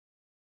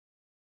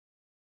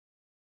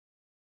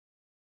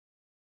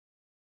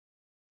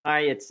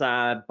Hi, it's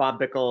Bob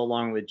Bickle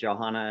along with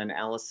Johanna and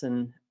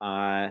Allison,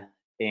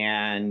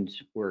 and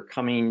we're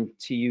coming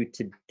to you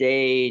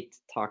today to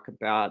talk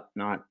about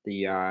not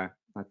the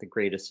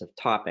greatest of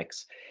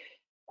topics,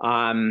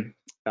 the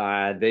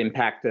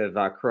impact of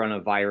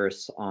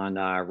coronavirus on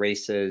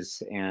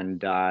races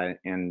and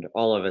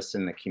all of us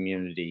in the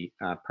community,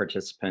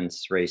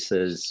 participants,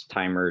 races,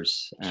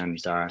 timers,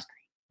 and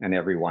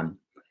everyone.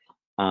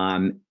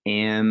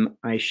 Am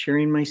I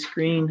sharing my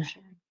screen?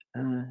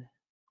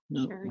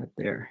 No, not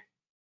there.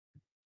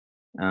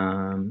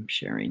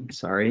 Sharing,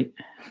 sorry.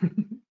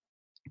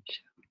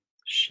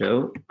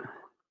 Show.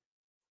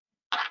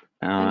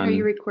 Are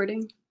you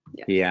recording?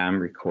 Yes. Yeah, I'm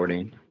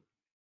recording.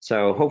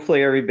 So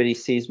hopefully everybody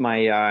sees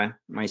my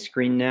my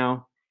screen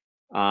now.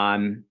 What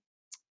I'm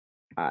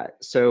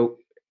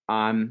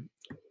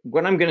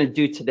going to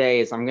do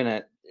today is I'm going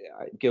to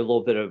give a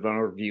little bit of an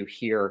overview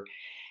here,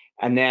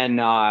 and then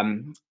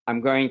I'm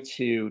going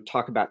to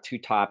talk about two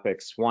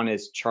topics. One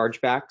is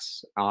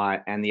chargebacks,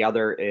 and the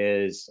other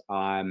is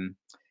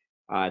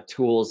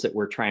tools that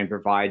we're trying to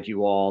provide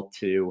you all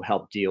to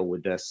help deal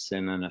with this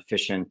in an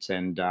efficient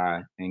and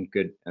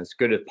good as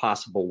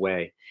possible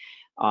way.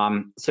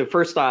 So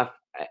first off,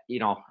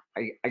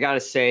 I got to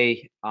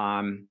say,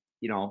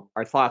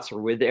 our thoughts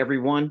are with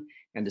everyone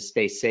and to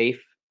stay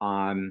safe.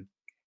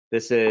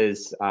 This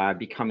is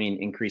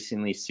becoming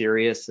increasingly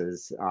serious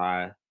as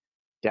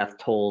death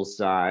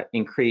tolls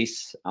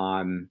increase,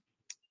 and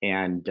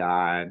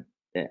I'm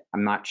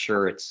not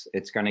sure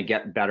it's going to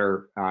get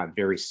better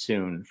very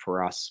soon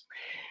for us.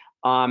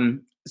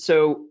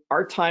 So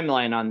our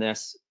timeline on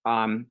this,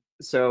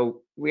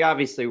 so we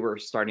obviously were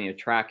starting to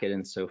track it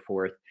and so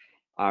forth.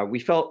 We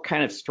felt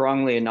kind of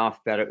strongly enough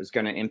that it was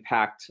going to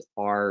impact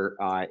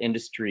our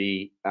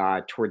industry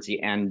towards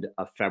the end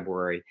of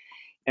February.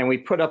 And we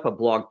put up a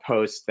blog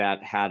post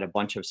that had a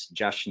bunch of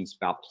suggestions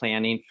about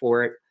planning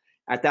for it.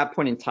 At that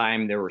point in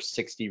time, there were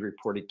 60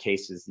 reported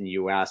cases in the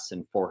US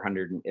and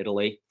 400 in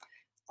Italy.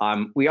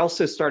 We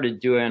also started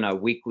doing a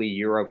weekly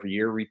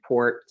year-over-year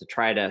report to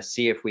try to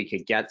see if we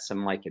could get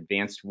some like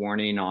advanced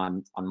warning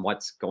on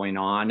what's going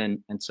on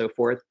and so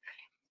forth.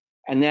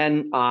 And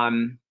then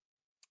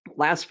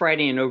last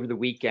Friday and over the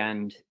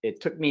weekend, it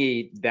took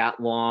me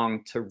that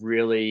long to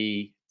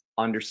really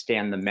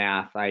understand the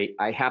math. I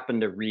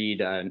happened to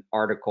read an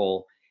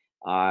article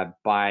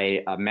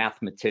by a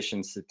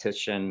mathematician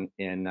statistician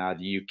in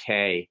the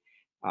UK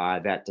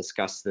that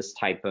discussed this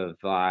type of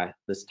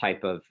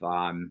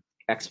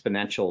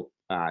exponential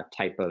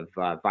type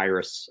of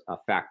virus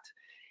effect,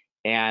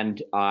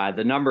 and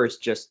the numbers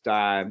just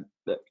kind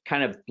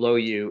of blow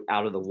you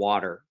out of the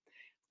water.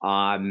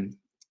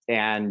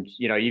 And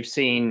you've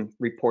seen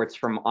reports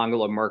from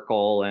Angela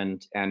Merkel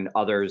and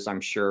others,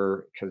 I'm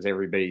sure, because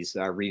everybody's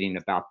reading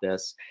about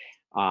this.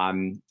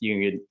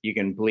 You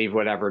can believe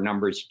whatever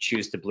numbers you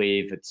choose to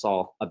believe. It's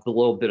all a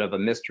little bit of a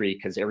mystery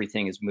because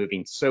everything is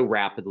moving so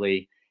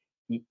rapidly.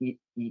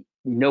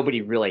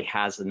 Nobody really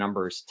has the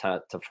numbers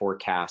to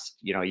forecast.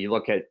 You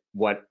look at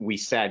what we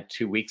said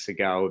 2 weeks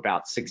ago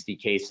about 60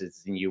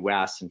 cases in the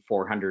US and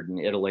 400 in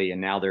Italy,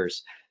 and now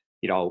there's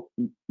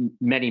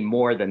many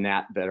more than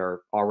that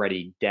are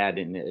already dead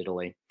in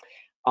Italy.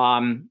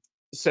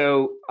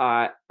 So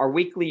our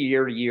weekly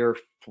year-to-year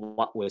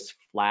was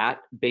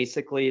flat,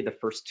 basically, the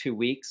first 2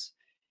 weeks.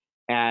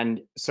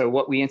 And so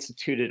what we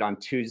instituted on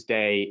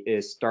Tuesday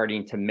is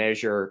starting to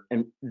measure,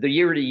 and the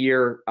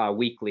year-to-year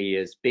weekly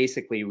is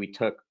basically we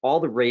took all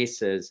the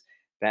races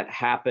that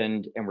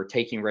happened and were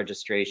taking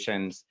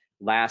registrations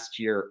last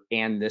year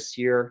and this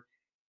year,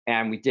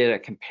 and we did a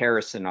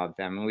comparison of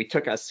them. And we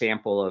took a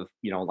sample of,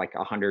 like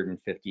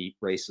 150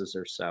 races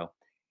or so.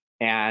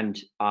 And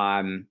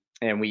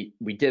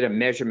we did a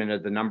measurement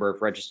of the number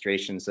of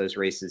registrations those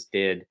races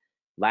did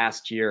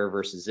last year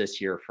versus this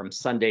year from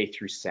Sunday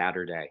through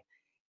Saturday.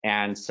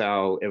 And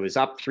so it was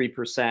up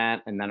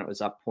 3%, and then it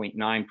was up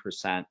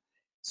 0.9%.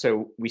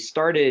 So we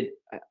started,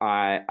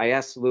 I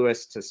asked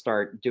Lewis to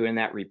start doing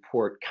that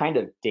report kind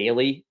of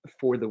daily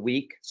for the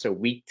week, so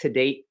week to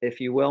date, if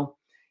you will.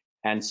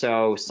 And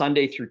so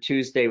Sunday through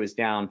Tuesday was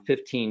down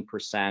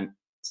 15%.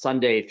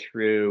 Sunday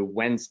through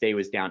Wednesday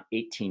was down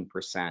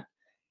 18%.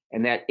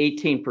 And that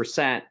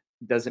 18%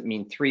 doesn't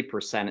mean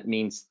 3%. It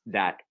means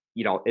that,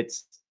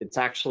 it's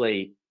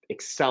actually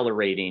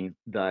accelerating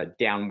the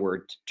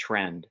downward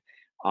trend.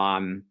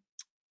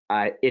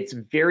 It's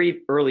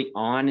very early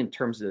on in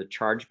terms of the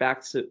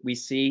chargebacks that we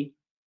see,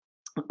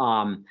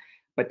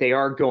 but they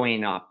are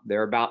going up.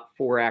 They're about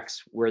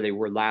 4x where they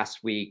were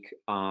last week,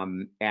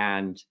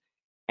 and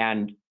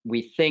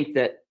we think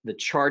that the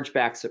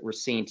chargebacks that we're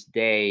seeing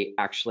today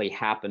actually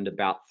happened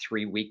about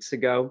 3 weeks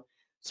ago.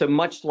 So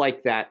much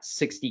like that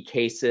 60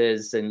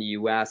 cases in the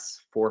US,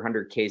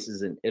 400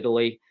 cases in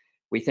Italy,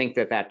 we think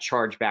that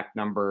chargeback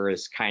number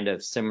is kind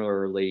of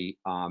similarly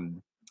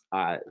kind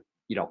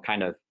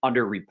of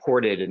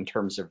underreported in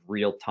terms of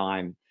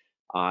real-time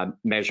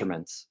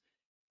measurements.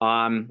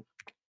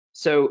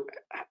 So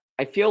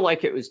I feel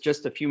like it was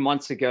just a few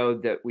months ago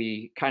that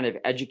we kind of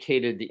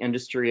educated the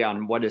industry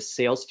on what is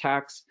sales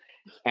tax,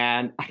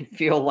 and I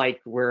feel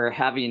like we're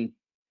having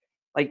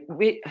like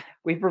we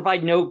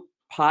provide no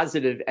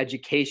positive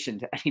education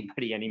to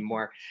anybody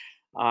anymore.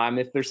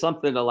 If there's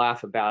something to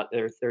laugh about,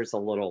 there's a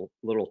little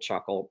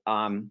chuckle.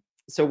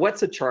 So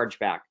what's a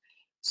chargeback?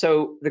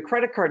 So the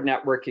credit card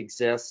network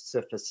exists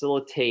to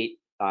facilitate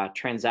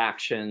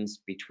transactions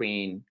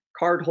between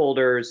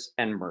cardholders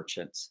and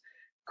merchants.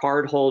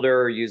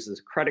 Cardholder uses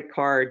a credit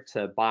card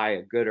to buy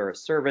a good or a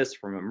service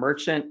from a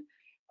merchant,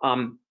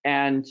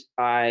 and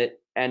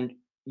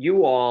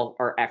you all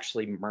are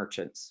actually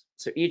merchants.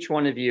 So each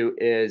one of you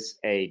is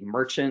a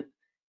merchant,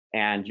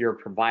 and you're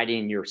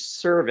providing your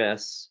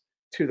service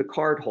to the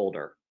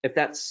cardholder. If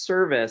that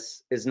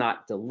service is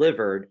not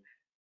delivered,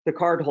 the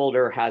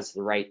cardholder has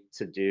the right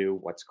to do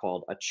what's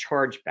called a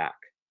chargeback,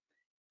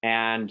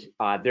 and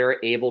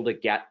they're able to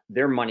get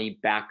their money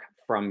back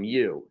from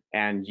you,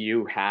 and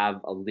you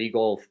have a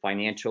legal,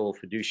 financial,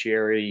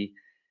 fiduciary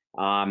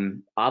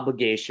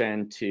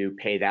obligation to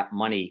pay that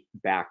money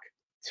back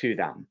to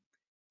them.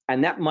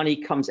 And that money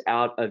comes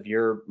out of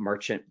your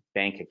merchant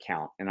bank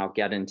account, and I'll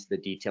get into the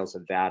details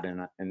of that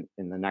in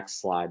the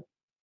next slide.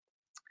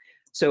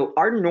 So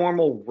our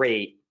normal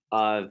rate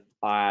of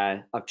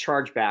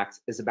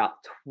chargebacks is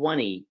about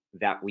 20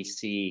 that we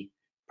see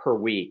per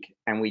week,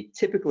 and we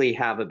typically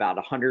have about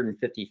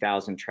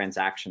 150,000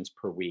 transactions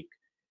per week.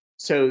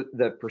 So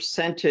the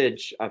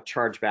percentage of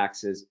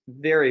chargebacks is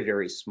very,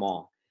 very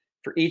small.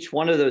 For each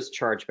one of those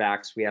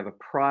chargebacks, we have a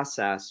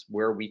process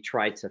where we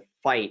try to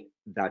fight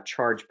the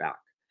chargeback.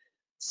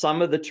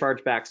 Some of the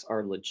chargebacks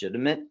are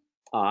legitimate.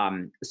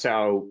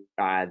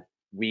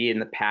 We in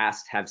the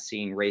past have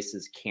seen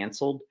races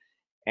canceled,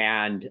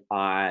 and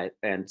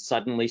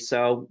suddenly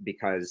so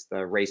because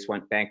the race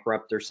went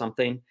bankrupt or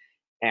something.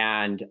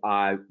 And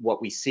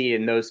what we see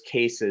in those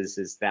cases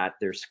is that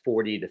there's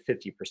 40 to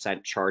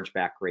 50%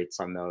 chargeback rates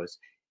on those,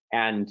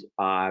 and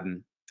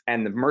the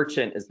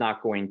merchant is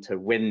not going to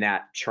win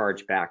that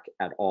chargeback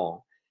at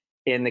all.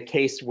 In the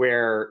case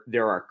where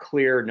there are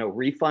clear no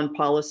refund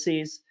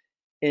policies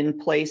in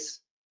place,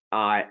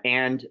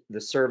 and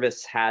the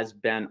service has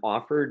been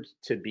offered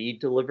to be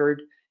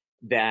delivered,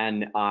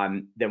 then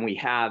we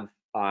have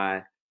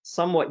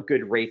somewhat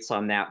good rates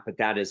on that, but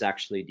that is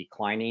actually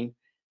declining.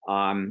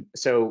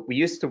 So we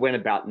used to win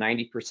about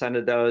 90%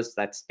 of those.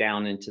 That's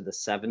down into the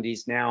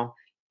 70s now,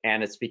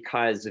 and it's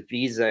because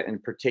Visa in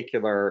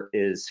particular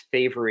is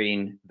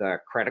favoring the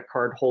credit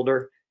card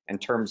holder in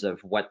terms of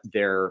what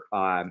their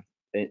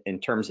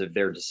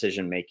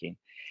decision making.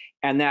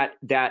 And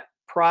that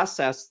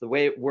process, the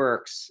way it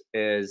works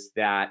is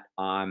that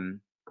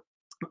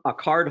a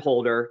card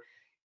holder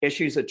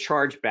issues a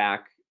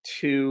chargeback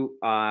to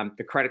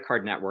the credit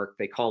card network.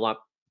 They call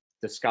up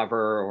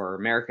Discover or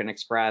American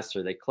Express,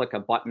 or they click a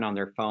button on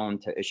their phone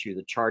to issue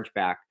the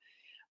chargeback.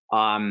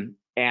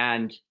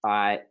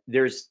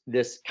 There's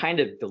this kind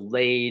of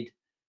delayed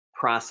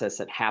process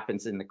that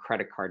happens in the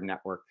credit card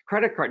network. The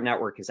credit card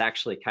network is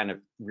actually kind of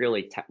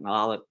really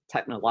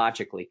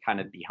technologically kind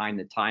of behind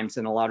the times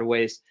in a lot of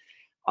ways.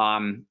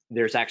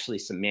 There's actually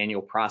some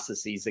manual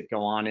processes that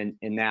go on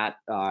in that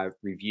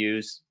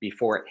reviews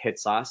before it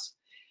hits us.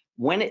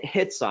 When it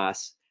hits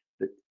us,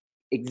 the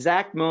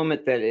exact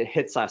moment that it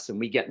hits us and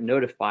we get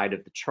notified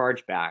of the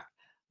chargeback,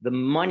 the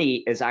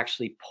money is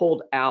actually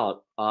pulled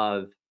out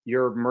of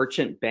your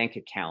merchant bank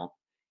account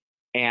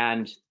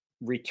and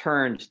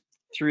returned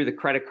through the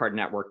credit card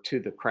network to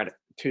the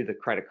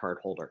credit card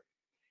holder.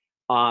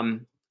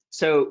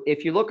 So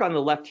if you look on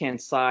the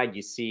left-hand side,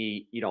 you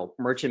see,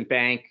 merchant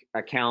bank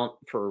account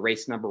for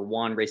race number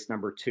 1, race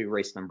number 2,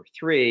 race number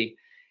 3.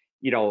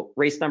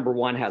 Race number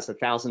 1 has a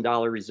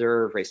 $1,000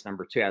 reserve, race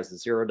number 2 has a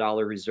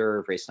 $0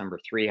 reserve, race number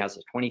 3 has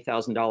a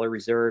 $20,000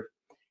 reserve.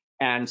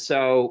 And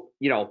so,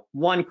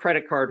 one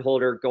credit card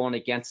holder going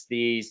against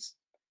these,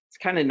 it's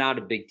kind of not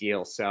a big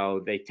deal.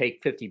 So they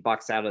take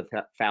 $50 out of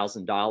that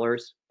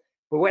 $1,000.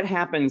 But what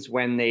happens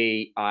when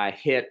they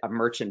hit a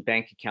merchant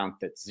bank account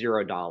that's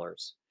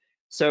 $0?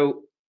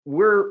 So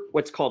we're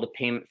what's called a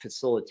payment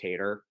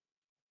facilitator,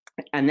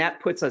 and that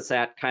puts us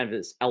at kind of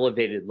this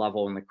elevated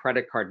level in the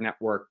credit card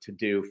network to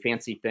do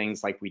fancy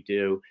things like we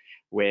do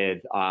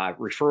with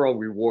referral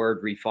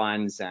reward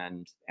refunds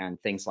and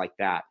things like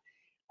that.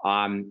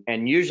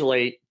 And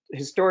usually,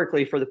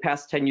 historically, for the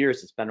past 10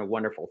 years, it's been a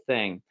wonderful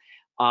thing.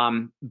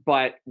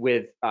 But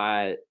with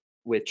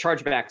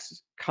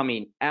chargebacks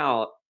coming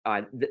out,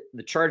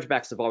 the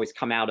chargebacks have always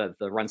come out of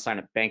the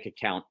RunSignup bank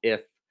account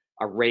if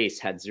a race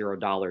had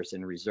 $0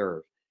 in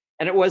reserve.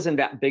 And it wasn't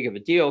that big of a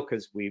deal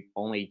because we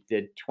only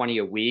did 20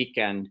 a week,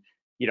 and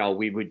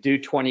we would do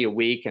 20 a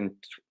week, and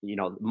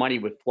money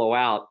would flow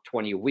out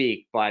 20 a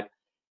week. But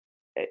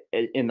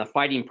in the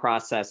fighting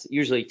process, it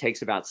usually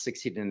takes about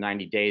 60 to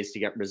 90 days to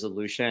get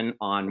resolution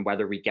on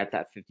whether we get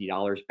that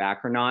 $50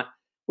 back or not.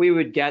 We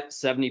would get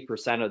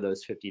 70% of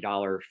those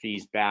 $50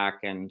 fees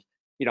back, and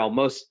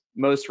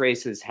most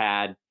races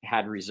had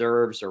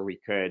reserves, or we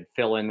could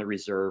fill in the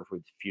reserve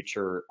with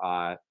future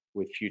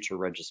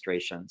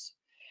registrations.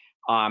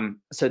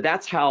 So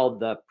that's how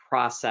the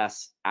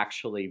process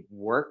actually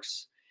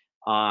works,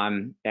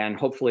 and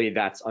hopefully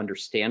that's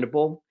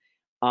understandable.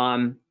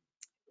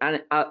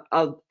 and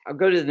I'll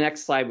go to the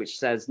next slide, which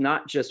says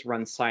not just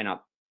RunSignup.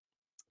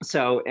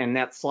 So, and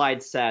that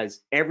slide says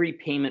every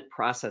payment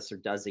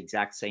processor does the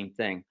exact same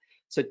thing.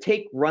 So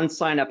take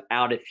RunSignup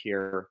out of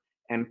here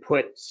and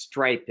put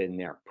Stripe in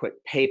there,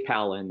 put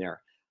PayPal in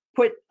there,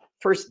 put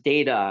First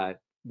Data,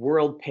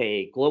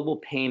 WorldPay, Global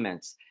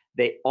Payments.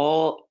 They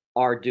all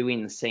are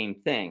doing the same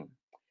thing.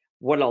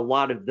 What a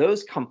lot of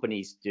those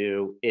companies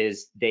do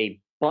is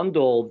they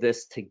bundle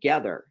this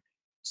together.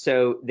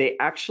 So they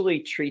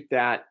actually treat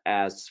that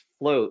as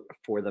float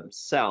for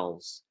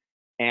themselves.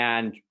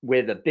 And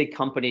with a big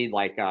company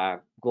like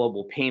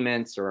Global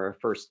Payments or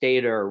First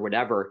Data or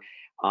whatever,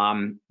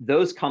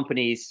 those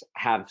companies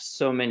have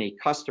so many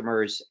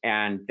customers,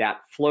 and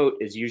that float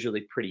is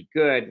usually pretty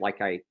good,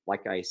 like I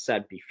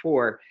said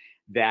before,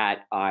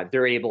 that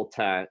they're able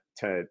to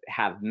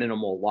have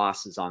minimal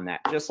losses on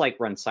that, just like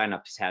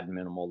RunSignup's had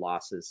minimal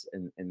losses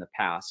in the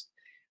past.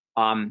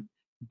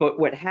 But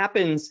what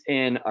happens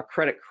in a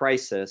credit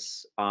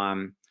crisis,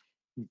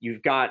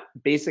 you've got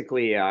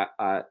basically a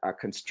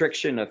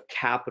constriction of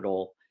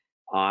capital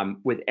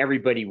with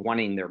everybody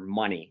wanting their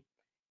money.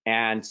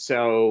 And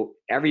so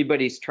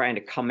everybody's trying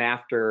to come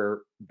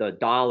after the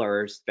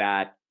dollars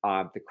that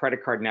the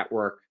credit card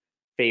network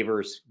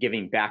favors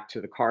giving back to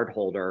the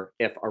cardholder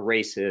if a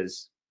race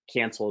is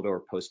canceled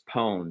or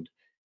postponed,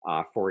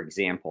 for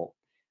example.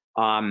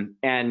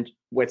 And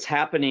what's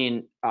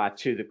happening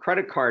to the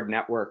credit card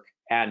network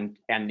and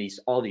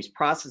all these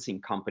processing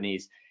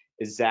companies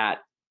is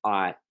that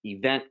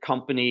event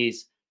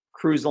companies,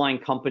 cruise line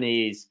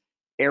companies,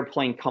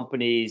 airplane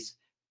companies,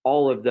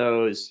 all of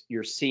those,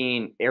 you're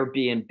seeing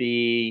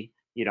Airbnb,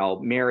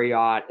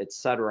 Marriott, et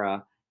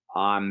cetera.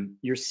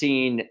 You're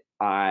seeing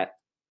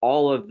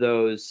all of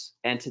those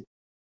entities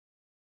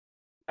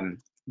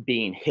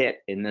being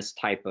hit in this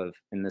type of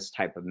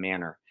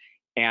manner.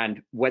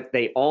 And what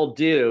they all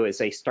do is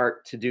they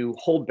start to do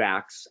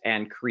holdbacks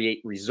and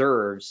create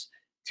reserves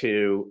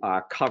to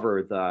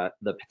cover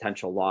the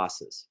potential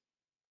losses.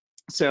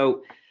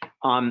 So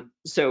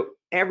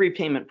every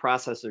payment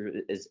processor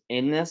is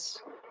in this.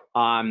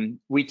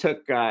 We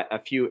took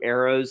a few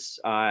arrows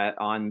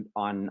on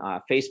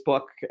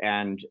Facebook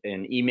and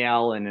in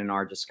email and in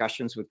our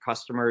discussions with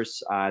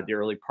customers the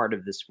early part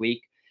of this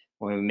week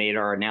when we made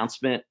our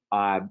announcement,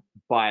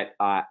 but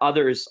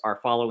others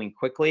are following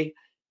quickly.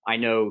 I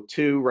know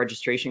 2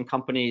 registration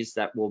companies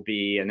that will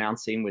be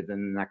announcing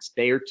within the next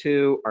day or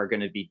 2 are going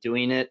to be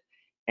doing it.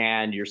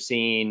 And you're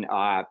seeing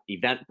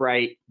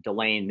Eventbrite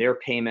delaying their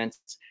payments.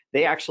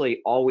 They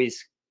actually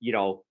always,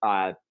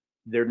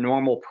 their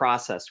normal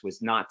process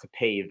was not to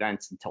pay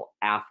events until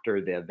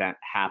after the event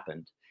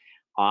happened.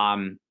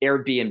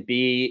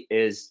 Airbnb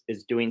is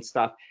doing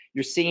stuff.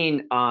 You're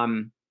seeing,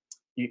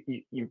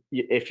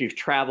 if you've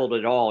traveled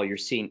at all, you're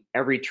seeing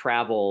every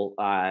travel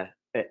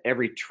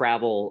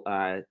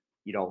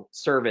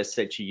service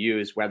that you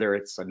use, whether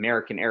it's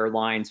American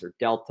Airlines or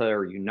Delta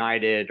or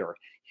United or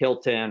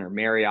Hilton or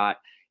Marriott,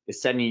 is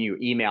sending you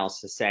emails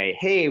to say,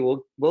 hey,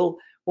 we'll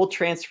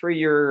transfer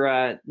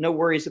your, no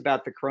worries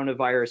about the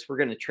coronavirus, we're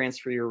going to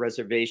transfer your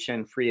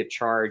reservation free of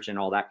charge and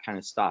all that kind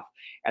of stuff.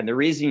 And the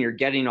reason you're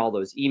getting all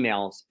those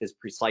emails is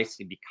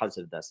precisely because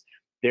of this.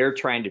 They're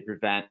trying to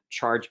prevent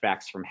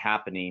chargebacks from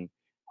happening,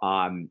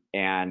 and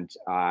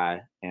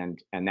that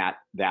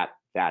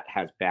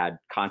has bad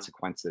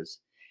consequences.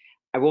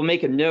 I will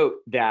make a note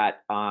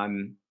that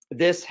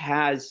this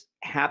has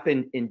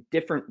happened in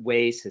different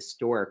ways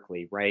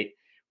historically, right?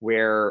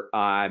 Where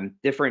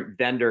different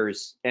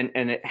vendors, and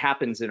it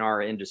happens in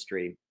our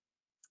industry,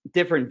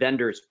 different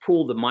vendors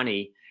pool the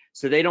money,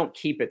 so they don't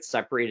keep it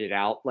separated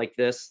out like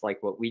this,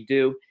 like what we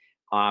do.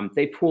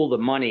 They pool the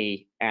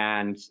money,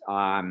 and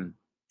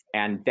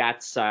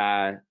that's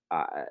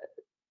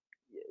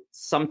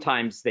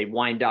sometimes they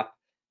wind up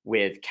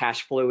with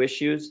cash flow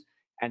issues,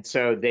 and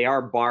so they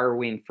are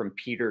borrowing from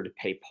Peter to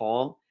pay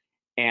Paul.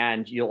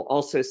 And you'll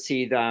also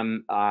see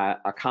them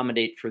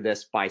accommodate for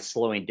this by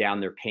slowing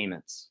down their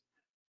payments.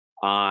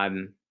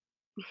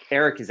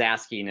 Eric is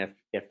asking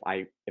if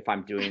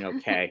I'm doing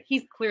okay.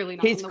 He's clearly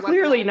not. He's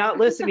clearly not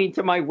listening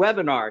to my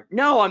webinar.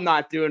 No, I'm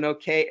not doing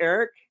okay,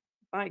 Eric.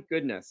 My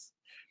goodness.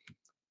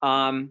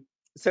 So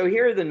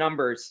here are the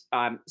numbers.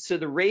 So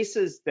the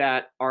races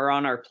that are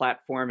on our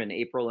platform in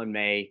April and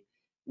May,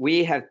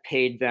 we have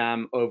paid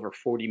them over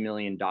 $40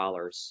 million.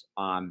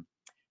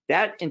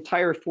 That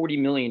entire $40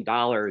 million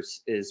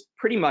is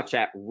pretty much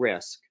at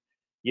risk,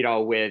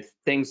 with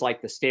things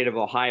like the state of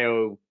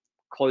Ohio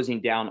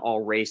closing down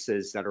all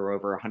races that are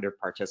over 100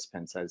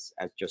 participants as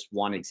just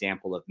one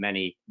example of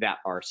many that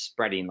are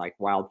spreading like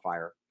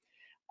wildfire.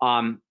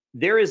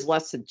 There is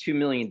less than $2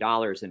 million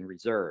in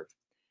reserve.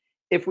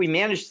 If we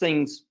manage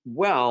things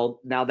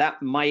well, now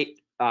that might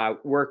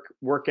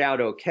work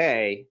out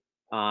okay.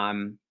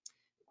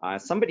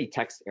 Somebody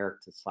text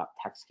Eric to stop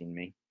texting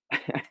me.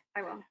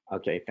 I will.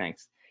 Okay,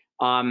 thanks.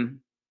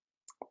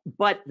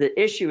 But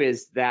the issue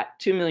is that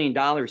 $2 million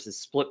is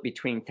split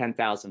between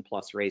 10,000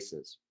 plus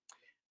races.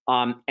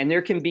 And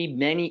there can be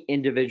many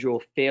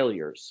individual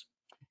failures.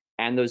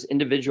 And those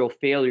individual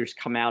failures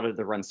come out of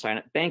the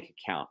RunSignup bank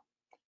account.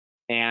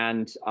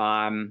 and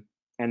the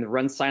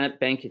RunSignup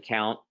bank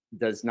account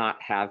does not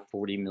have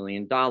 $40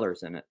 million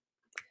in it.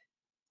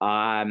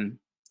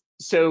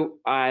 So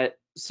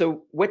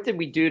what did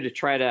we do to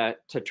try to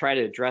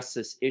address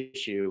this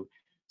issue?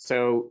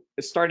 So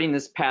starting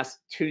this past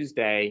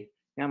Tuesday,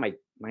 now my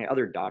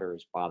other daughter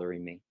is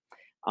bothering me.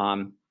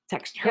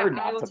 Text her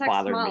not to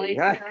bother Molly,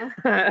 me.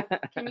 So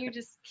can you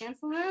just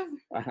cancel those?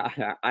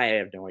 I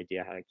have no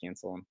idea how to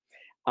cancel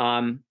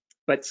them.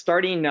 But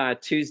starting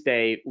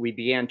Tuesday, we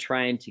began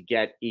trying to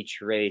get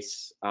each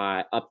race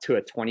up to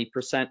a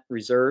 20%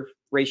 reserve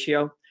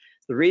ratio.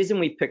 The reason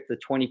we picked the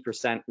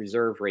 20%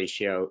 reserve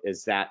ratio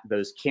is that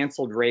those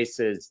canceled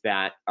races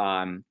that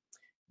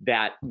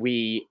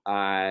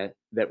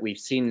we've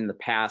seen in the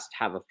past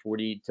have a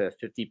 40 to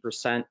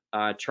 50%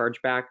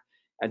 chargeback,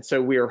 and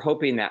so we were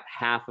hoping that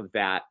half of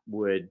that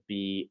would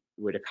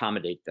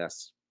accommodate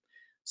this.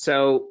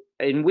 So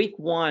in week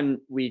one,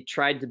 we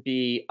tried to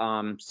be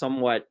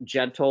somewhat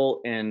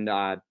gentle in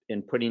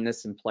putting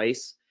this in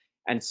place.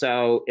 And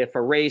so if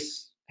a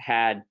race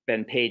had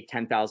been paid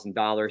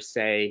 $10,000,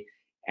 say,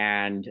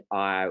 and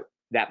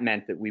that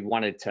meant that we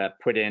wanted to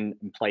put in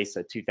place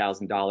a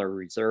 $2,000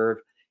 reserve,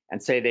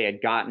 and say they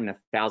had gotten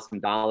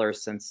 $1,000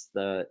 since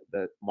the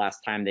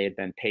last time they had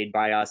been paid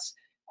by us,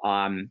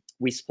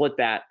 we split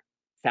that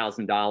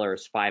 $1,000,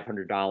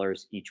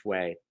 $500 each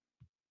way.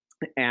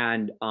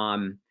 And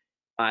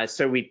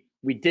so we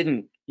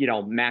didn't,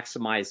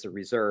 maximize the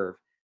reserve.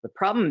 The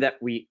problem that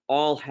we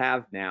all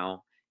have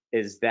now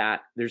is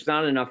that there's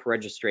not enough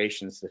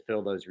registrations to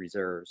fill those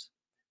reserves.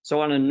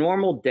 So on a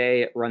normal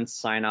day at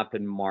RunSignup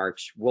in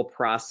March, we'll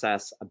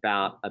process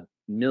about $1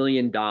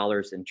 million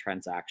in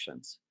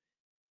transactions.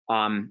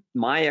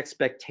 My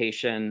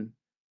expectation,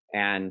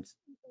 and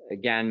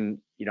again,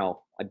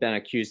 I've been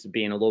accused of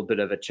being a little bit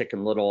of a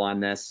Chicken Little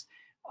on this,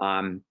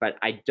 but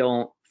I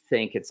don't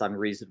think it's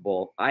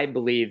unreasonable. I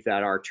believe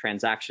that our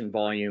transaction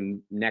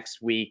volume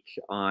next week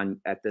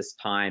at this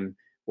time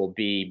will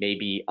be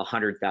maybe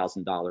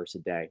 $100,000 a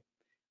day.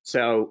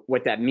 So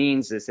what that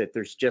means is that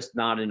there's just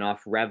not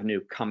enough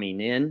revenue coming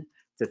in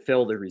to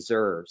fill the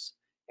reserves.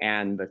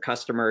 And the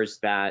customers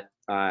that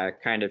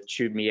kind of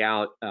chewed me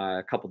out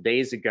a couple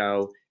days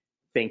ago,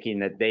 thinking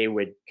that they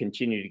would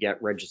continue to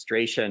get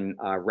registration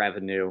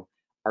revenue,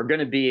 are going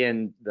to be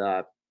in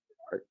the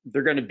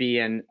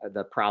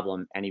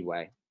problem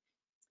anyway.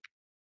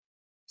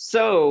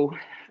 So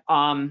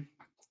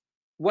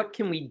what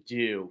can we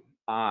do?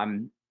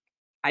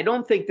 I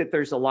don't think that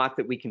there's a lot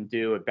that we can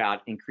do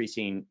about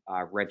increasing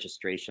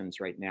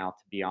registrations right now,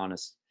 to be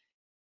honest.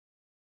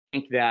 I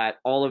think that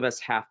all of us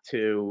have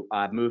to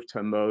move to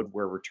a mode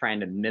where we're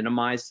trying to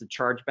minimize the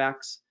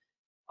chargebacks.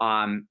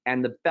 And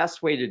the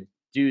best way to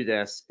do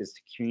this is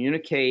to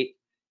communicate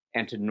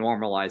and to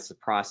normalize the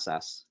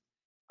process.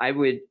 I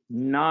would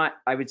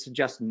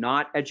suggest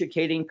not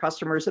educating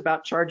customers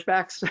about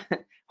chargebacks.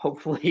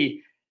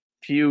 Hopefully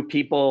few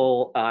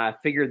people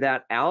figure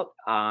that out.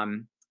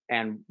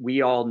 And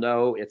we all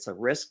know it's a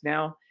risk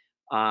now.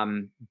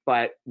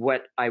 But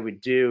what I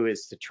would do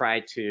is to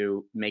try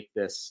to make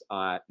this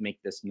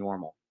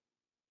normal.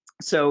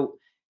 So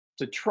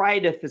to try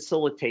to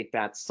facilitate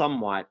that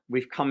somewhat,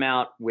 we've come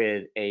out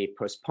with a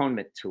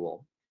postponement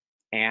tool,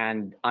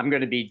 and I'm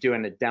going to be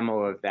doing a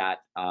demo of that.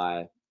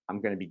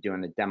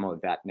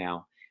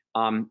 Now.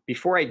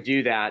 Before I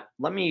do that,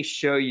 let me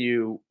show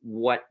you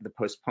what the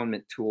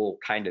postponement tool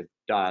kind of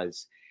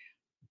does.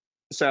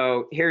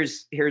 So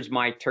here's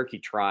my turkey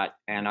trot,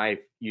 and I've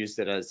used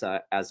it as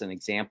an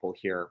example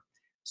here.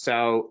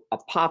 So a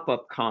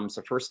pop-up comes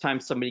the first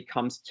time somebody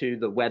comes to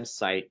the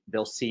website.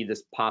 They'll see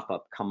this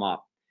pop-up come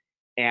up,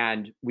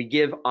 and we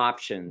give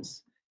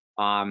options.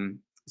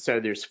 So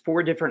there's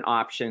 4 different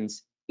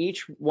options.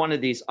 Each one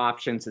of these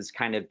options is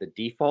kind of the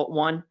default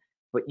one,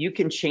 but you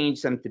can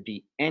change them to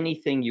be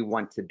anything you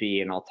want to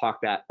be, and I'll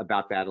talk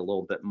about that a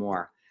little bit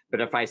more.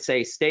 But if I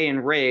say stay in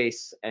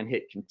race and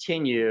hit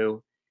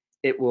continue,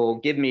 it will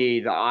give me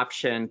the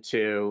option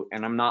to,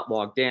 and I'm not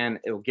logged in,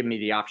 it will give me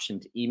the option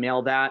to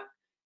email that,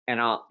 and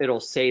it'll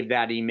save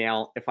that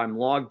email. If I'm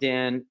logged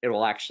in,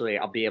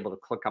 I'll be able to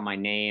click on my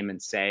name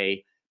and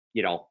say,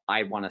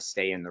 I want to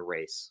stay in the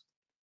race.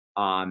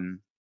 After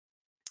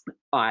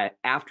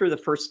the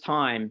first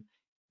time,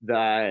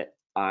 the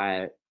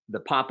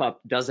pop-up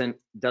doesn't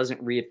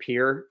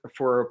reappear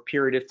for a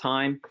period of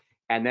time,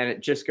 and then it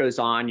just goes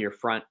on your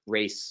front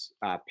race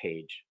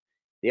page.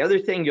 The other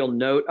thing you'll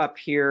note up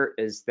here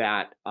is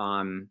that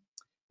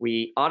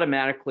we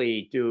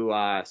automatically do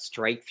a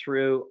strike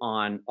through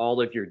on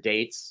all of your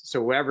dates.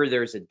 So wherever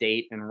there's a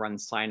date in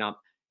RunSignup,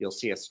 you'll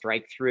see a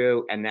strike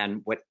through, and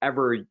then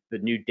whatever the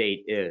new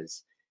date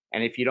is.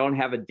 And if you don't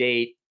have a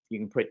date, you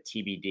can put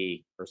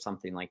TBD or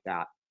something like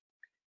that.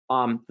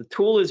 The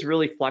tool is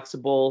really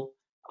flexible.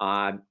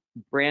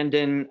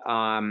 Brandon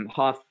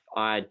Huff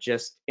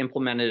just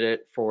implemented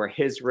it for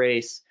his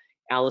race.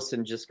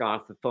 Allison just got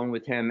off the phone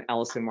with him.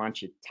 Allison, why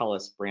don't you tell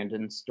us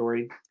Brandon's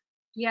story?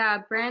 Yeah,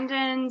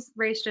 Brandon's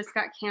race just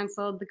got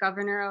canceled. The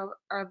governor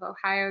of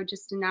Ohio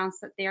just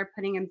announced that they are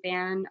putting a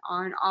ban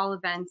on all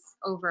events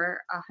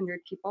over 100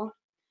 people.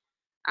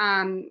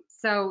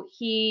 So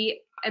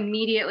he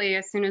immediately,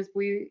 as soon as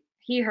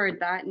he heard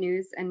that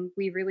news and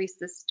we released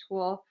this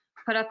tool,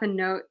 put up a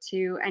note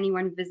to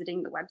anyone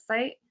visiting the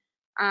website.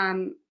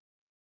 On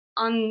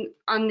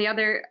the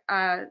other,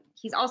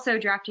 he's also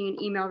drafting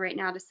an email right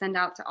now to send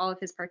out to all of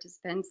his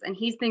participants, and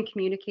he's been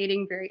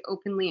communicating very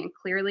openly and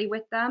clearly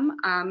with them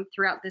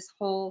throughout this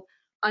whole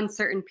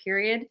uncertain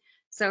period.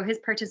 So his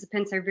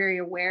participants are very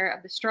aware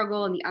of the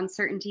struggle and the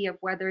uncertainty of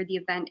whether the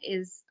event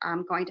is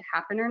going to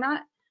happen or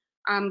not.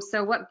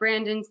 So what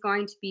Brandon's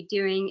going to be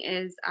doing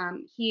is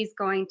he's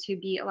going to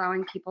be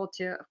allowing people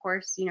to, of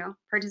course,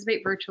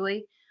 participate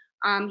virtually.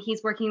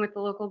 He's working with the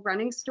local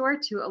running store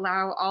to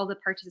allow all the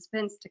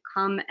participants to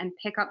come and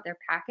pick up their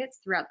packets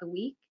throughout the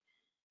week.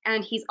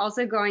 And he's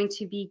also going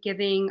to be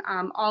giving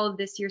all of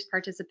this year's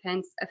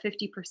participants a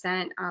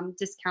 50%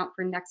 discount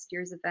for next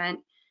year's event.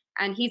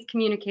 And he's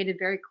communicated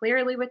very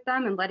clearly with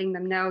them and letting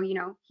them know,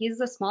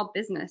 he's a small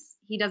business.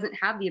 He doesn't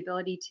have the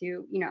ability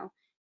to,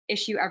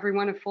 issue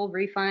everyone a full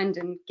refund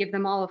and give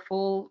them all a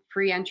full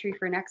free entry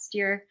for next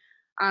year.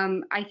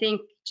 I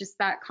think just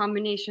that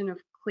combination of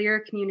clear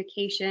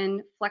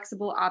communication,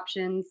 flexible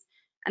options,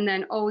 and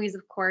then always,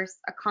 of course,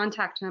 a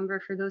contact number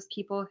for those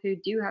people who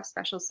do have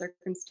special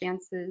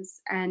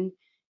circumstances and,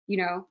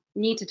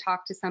 need to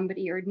talk to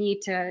somebody or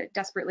need to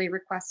desperately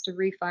request a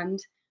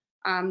refund.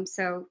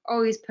 So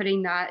always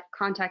putting that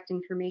contact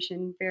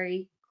information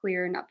very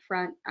clear and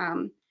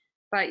upfront.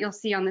 But you'll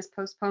see on this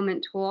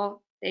postponement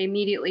tool, they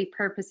immediately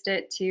purposed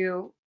it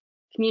to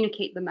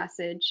communicate the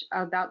message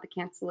about the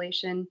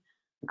cancellation.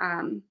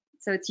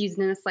 So it's used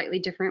in a slightly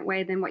different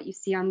way than what you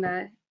see on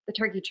the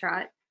turkey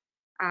trot.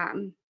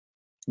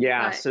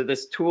 So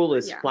this tool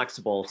is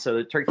flexible. So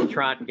the turkey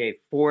trot gave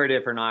 4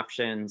 different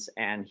options,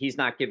 and he's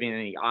not giving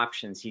any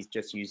options. He's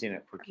just using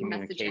it for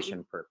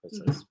communication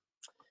purposes. Mm-hmm.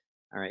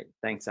 All right,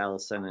 thanks,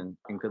 Allison,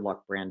 and good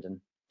luck,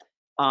 Brandon.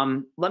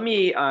 Let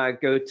me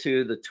go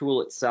to the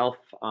tool itself.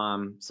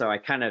 So I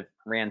kind of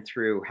ran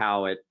through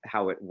how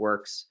it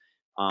works.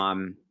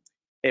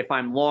 If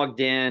I'm logged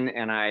in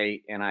and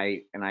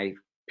I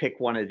pick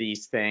one of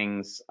these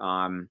things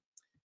and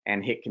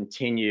hit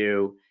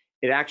continue,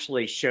 it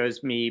actually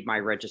shows me my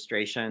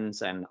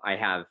registrations, and I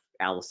have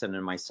Allison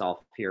and myself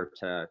here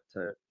to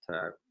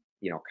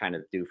kind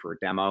of do for a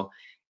demo.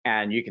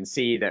 And you can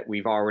see that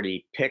we've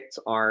already picked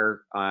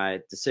our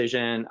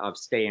decision of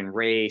stay in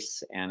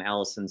race, and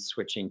Allison's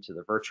switching to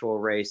the virtual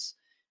race.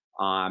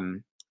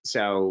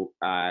 So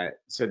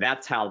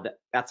that's how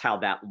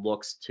that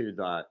looks to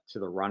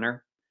the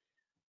runner.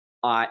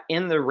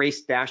 In the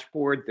race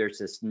dashboard, there's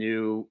this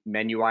new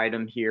menu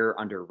item here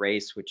under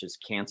race, which is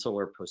cancel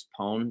or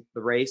postpone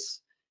the race.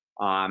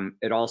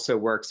 It also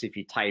works if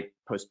you type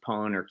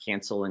postpone or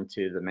cancel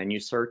into the menu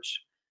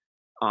search.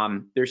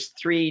 There's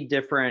 3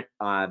 different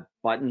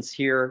buttons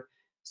here.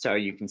 So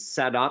you can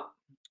set up,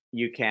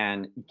 you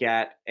can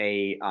get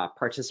a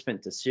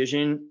participant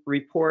decision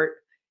report,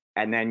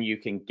 and then you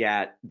can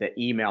get the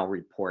email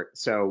report.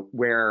 So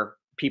where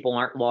people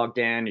aren't logged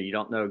in or you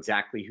don't know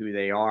exactly who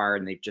they are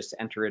and they just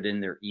enter it in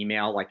their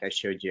email, like I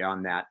showed you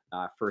on that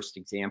first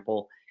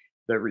example,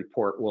 that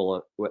report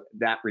will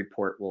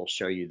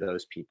show you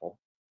those people.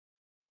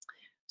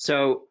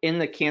 So in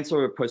the cancel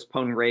or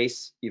postpone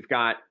race, you've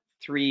got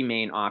 3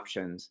 main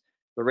options.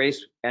 The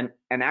race, and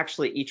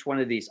actually each one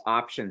of these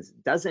options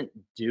doesn't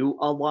do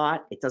a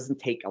lot. It doesn't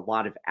take a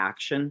lot of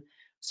action.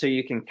 So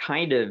you can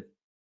kind of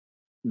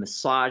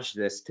massage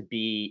this to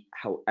be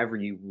however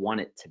you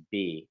want it to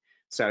be.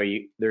 So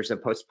there's a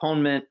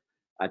postponement,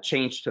 a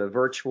change to a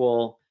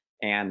virtual,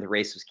 and the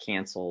race was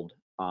canceled.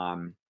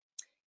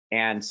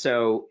 And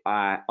so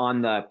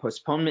on the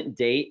postponement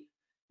date,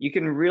 you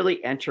can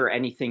really enter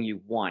anything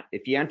you want.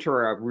 If you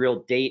enter a real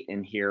date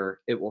in here,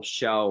 it will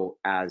show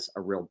as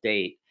a real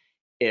date.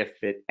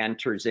 If it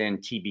enters in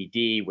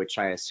TBD, which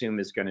I assume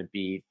is going to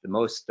be the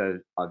most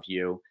of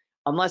you,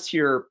 unless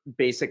you're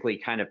basically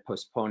kind of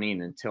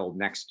postponing until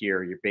next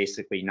year, you're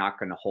basically not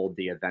going to hold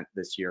the event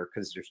this year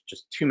because there's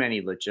just too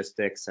many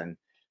logistics and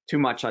too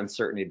much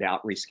uncertainty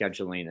about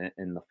rescheduling it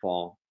in the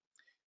fall.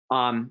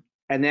 And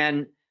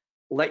then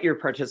let your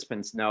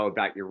participants know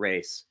about your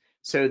race.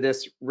 So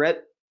this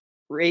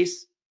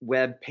race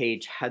web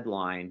page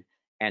headline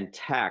and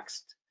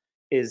text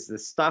is the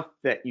stuff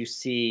that you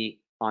see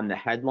on the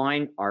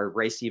headline. Our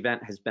race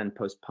event has been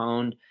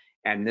postponed,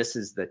 and this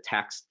is the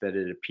text that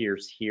it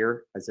appears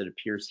here, as it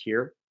appears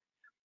here.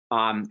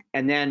 And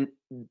then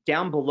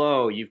down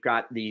below, you've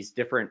got these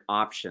different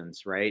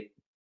options, right?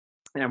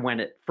 And when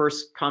it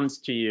first comes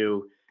to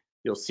you,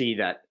 you'll see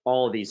that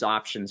all of these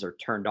options are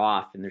turned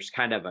off, and there's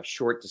kind of a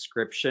short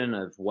description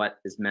of what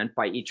is meant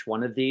by each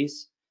one of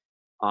these.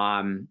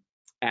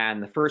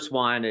 And the first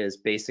one is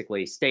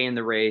basically stay in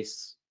the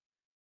race.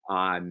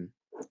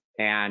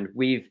 And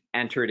we've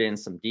entered in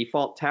some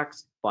default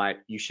text, but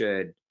you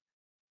should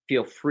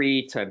feel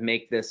free to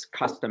make this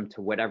custom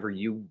to whatever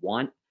you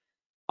want.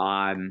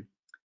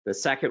 The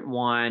second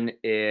one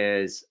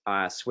is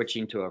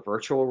switching to a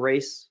virtual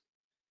race.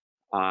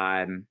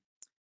 The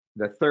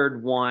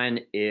third one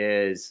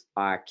is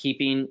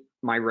keeping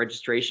my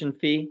registration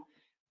fee.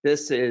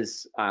 This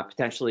is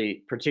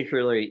potentially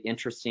particularly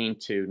interesting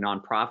to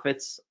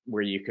nonprofits,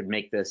 where you could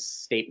make this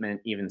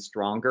statement even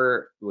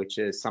stronger, which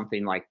is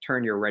something like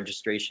turn your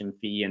registration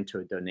fee into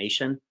a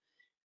donation.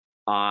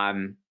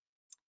 And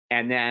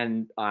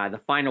then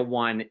the final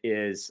one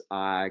is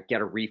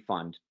get a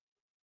refund.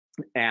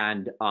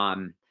 And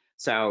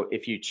so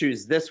if you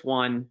choose this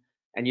one,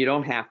 and you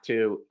don't have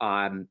to,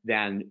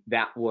 then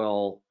that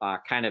will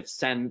kind of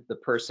send the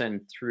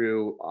person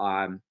through.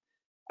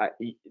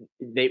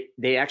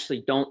 They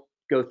actually don't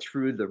go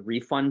through the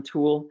refund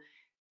tool.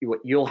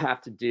 What you'll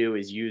have to do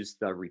is use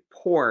the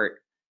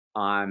report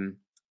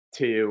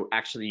to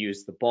actually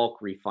use the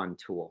bulk refund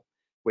tool,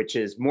 which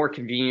is more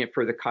convenient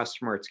for the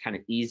customer. It's kind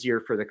of easier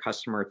for the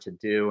customer to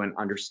do and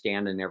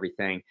understand and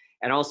everything,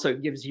 and also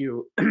gives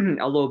you a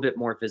little bit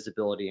more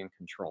visibility and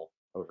control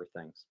over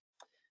things.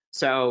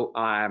 So,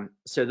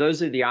 so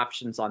those are the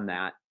options on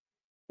that.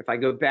 If I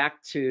go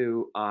back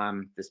to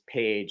this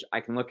page, I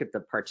can look at the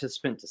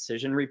participant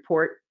decision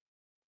report.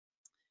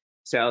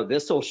 So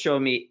this will show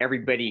me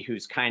everybody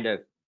who's kind of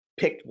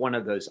picked one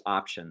of those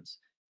options.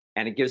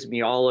 And it gives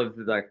me all of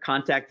the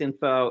contact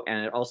info,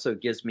 and it also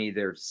gives me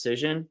their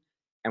decision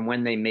and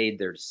when they made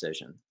their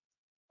decision.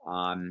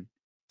 You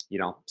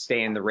know,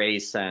 stay in the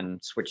race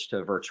and switch to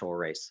a virtual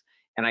race.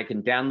 And I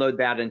can download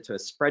that into a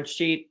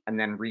spreadsheet and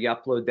then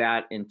re-upload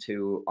that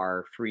into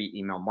our free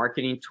email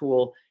marketing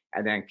tool,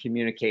 and then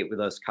communicate with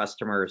those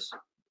customers,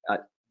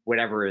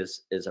 whatever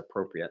is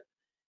appropriate.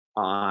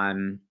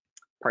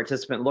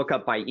 Participant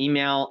lookup by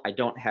email, I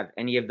don't have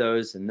any of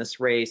those in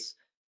this race,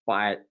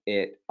 but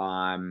it,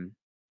 I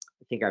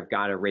think I've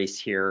got a race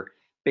here.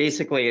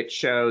 Basically, it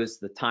shows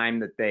the time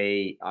that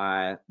they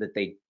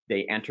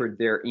entered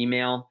their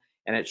email,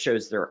 and it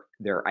shows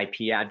their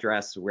IP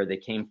address, where they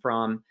came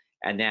from.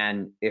 And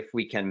then if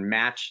we can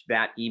match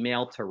that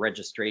email to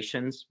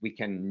registrations, we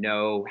can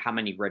know how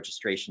many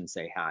registrations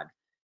they had.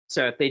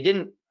 So if they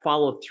didn't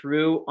follow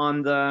through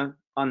on the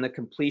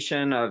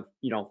completion of,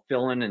 you know,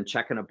 filling and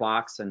checking a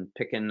box and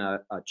picking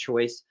a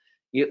choice,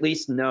 you at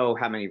least know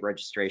how many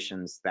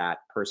registrations that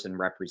person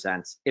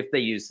represents if they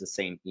use the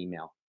same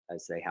email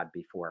as they had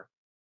before.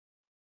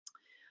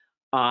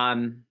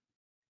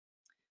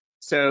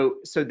 So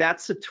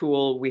that's a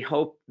tool. We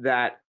hope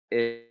that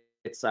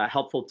it's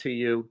helpful to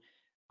you.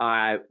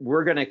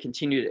 We're going to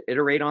continue to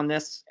iterate on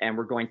this, and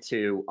we're going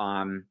to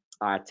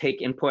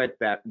take input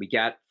that we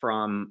get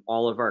from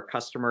all of our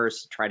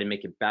customers to try to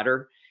make it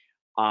better.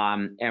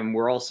 And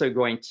we're also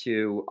going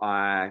to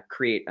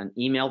create an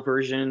email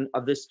version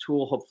of this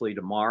tool, hopefully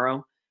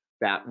tomorrow,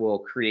 that will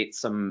create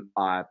some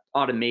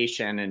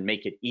automation and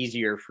make it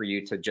easier for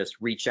you to just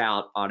reach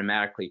out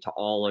automatically to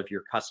all of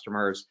your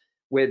customers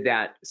with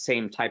that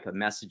same type of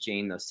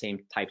messaging, those same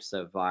types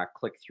of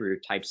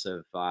click-through types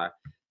of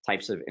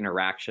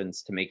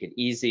interactions, to make it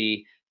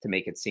easy, to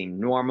make it seem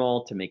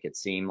normal, to make it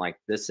seem like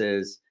this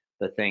is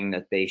the thing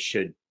that they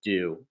should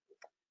do.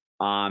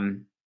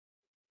 One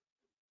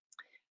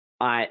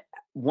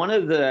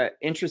of the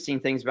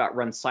interesting things about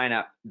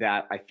RunSignup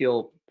that I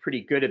feel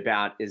pretty good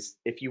about is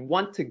if you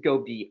want to go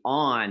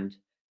beyond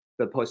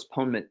the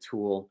postponement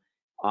tool,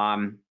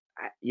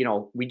 you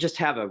know, we just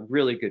have a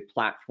really good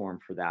platform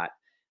for that.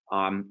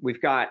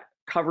 We've got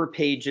cover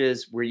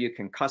pages where you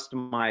can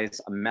customize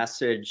a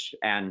message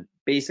and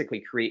basically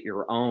create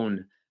your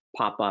own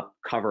pop-up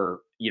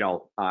cover, you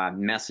know,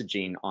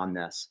 messaging on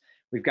this.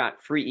 We've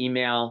got free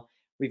email.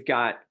 We've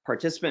got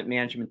participant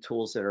management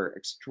tools that are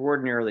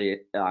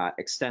extraordinarily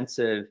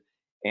extensive,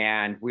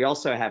 and we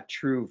also have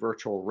true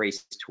virtual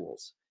race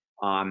tools.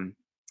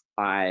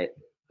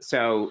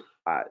 So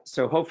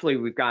hopefully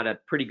we've got a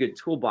pretty good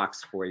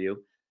toolbox for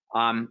you.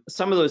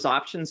 Some of those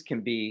options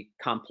can be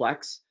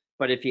complex,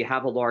 but if you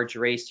have a large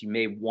race, you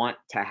may want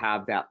to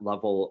have that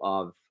level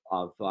of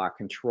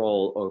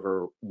control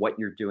over what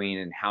you're doing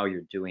and how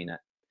you're doing it.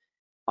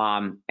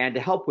 And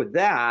to help with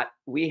that,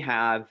 we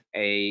have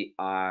a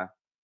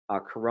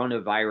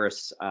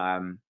coronavirus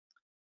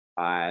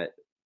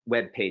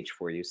web page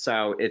for you.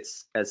 So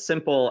it's as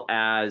simple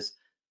as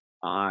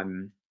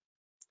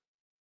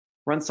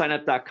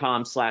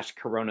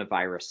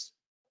runsignup.com/coronavirus.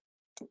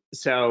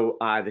 So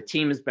the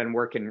team has been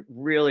working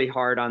really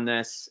hard on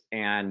this,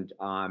 and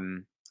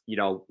you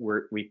know,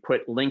 we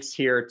put links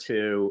here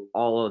to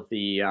all of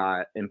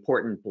the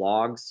important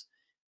blogs,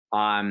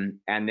 and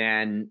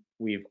then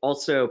we've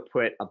also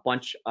put a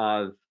bunch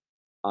of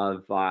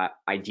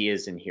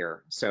ideas in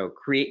here. So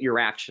create your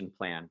action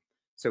plan.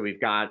 So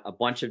we've got a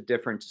bunch of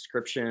different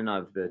description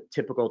of the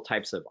typical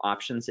types of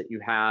options that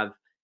you have.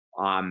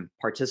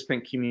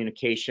 Participant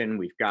communication,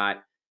 we've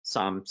got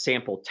some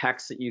sample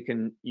text that you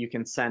can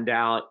send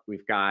out.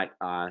 We've got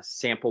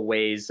sample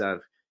ways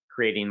of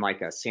creating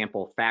like a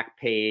sample fact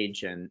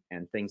page and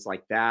things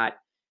like that.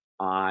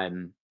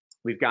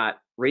 We've got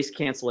race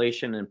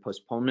cancellation and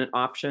postponement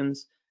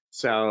options.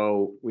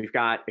 So we've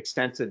got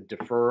extensive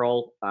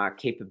deferral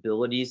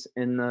capabilities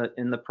in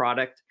the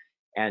product,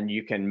 and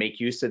you can make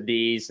use of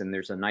these. And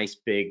there's a nice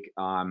big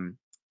blog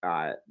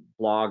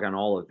on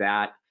all of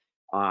that.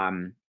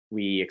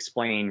 We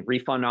explain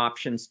refund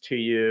options to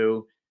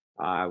you.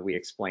 We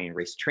explain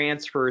race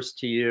transfers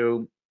to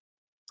you.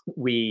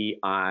 We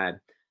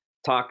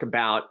talk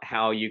about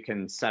how you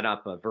can set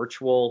up a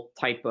virtual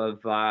type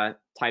of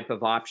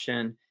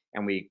option,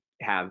 and we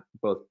have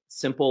both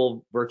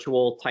simple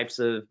virtual types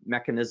of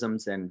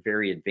mechanisms and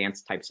very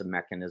advanced types of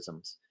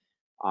mechanisms.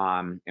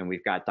 And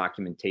we've got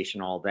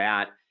documentation, all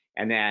that.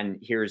 And then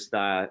here's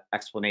the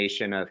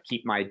explanation of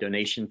keep my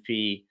donation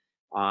fee,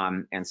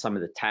 and some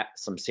of the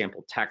some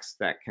sample text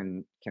that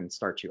can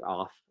start you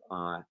off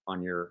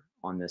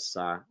on this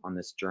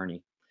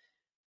journey.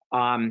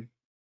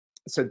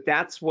 So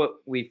that's what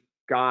we've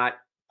got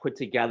put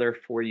together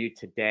for you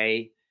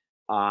today.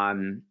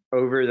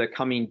 Over the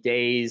coming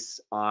days,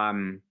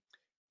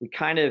 we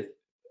kind of,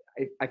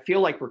 I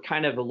feel like we're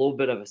kind of a little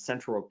bit of a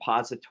central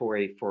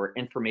repository for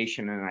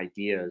information and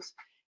ideas.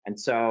 And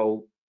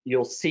so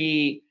you'll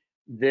see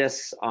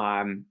this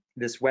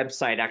this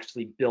website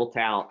actually built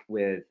out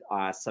with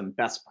some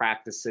best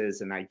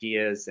practices and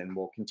ideas, and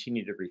we'll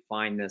continue to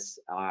refine this.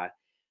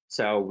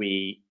 So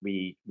we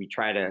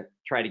try to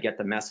get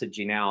the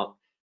messaging out.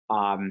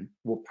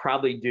 We'll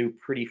probably do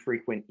pretty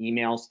frequent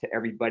emails to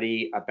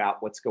everybody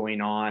about what's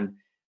going on.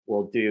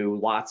 We'll do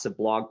lots of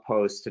blog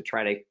posts to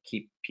try to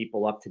keep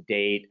people up to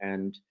date,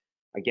 and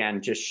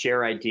again, just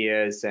share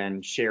ideas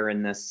and share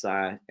in this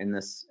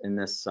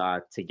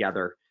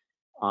together.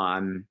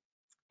 And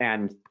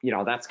you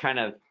know, that's kind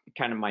of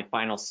my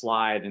final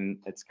slide, and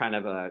it's kind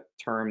of a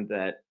term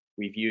that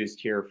we've used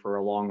here for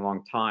a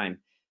long time,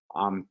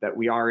 that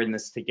we are in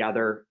this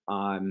together,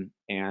 and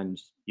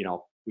you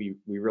know, we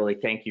really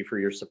thank you for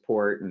your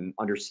support and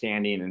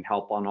understanding and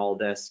help on all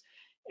this.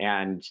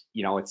 And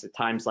you know, it's at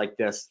times like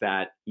this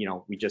that, you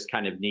know, we just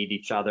kind of need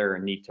each other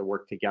and need to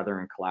work together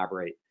and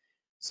collaborate.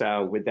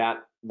 So with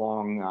that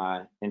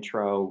long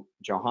intro,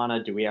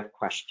 Johanna, do we have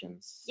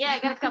questions? Yeah, I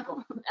got a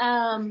couple.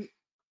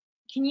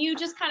 Can you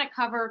just kind of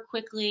cover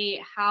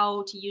quickly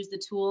how to use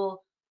the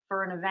tool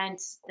for an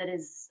event that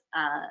is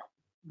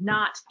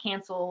not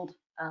canceled,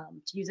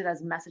 to use it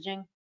as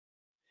messaging?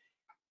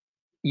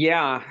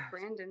 Yeah,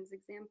 Brandon's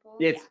example.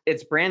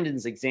 It's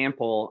Brandon's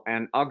example,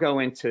 and I'll go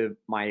into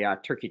my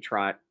turkey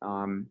trot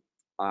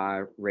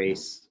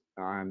race.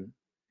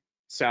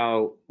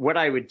 So what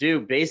I would do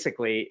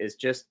basically is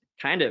just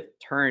kind of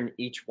turn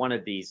each one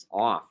of these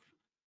off.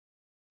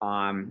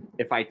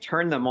 If I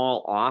turn them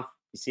all off,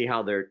 you see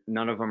how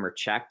none of them are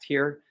checked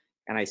here,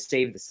 and I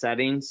save the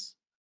settings.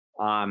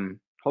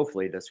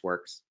 Hopefully this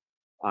works.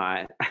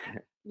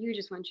 You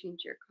just want to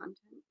change your content,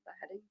 the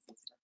headings and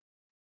stuff.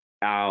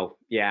 Oh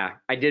yeah,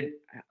 I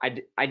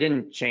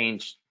didn't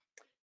change.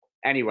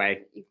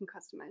 Anyway, you can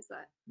customize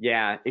that.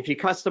 Yeah, if you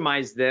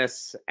customize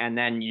this and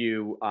then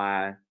you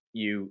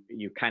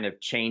kind of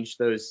change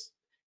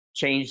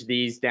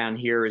these down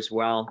here as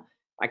well.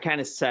 I kind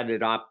of set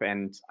it up,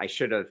 and I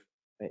should have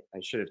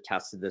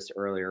tested this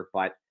earlier,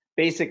 but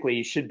basically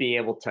you should be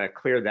able to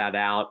clear that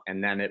out,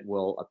 and then it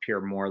will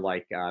appear more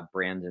like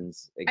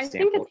Brandon's example. I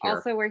think it's here.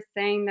 also worth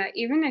saying that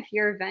even if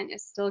your event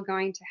is still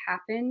going to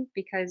happen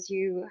because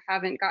you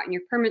haven't gotten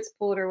your permits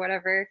pulled or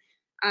whatever,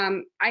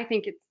 I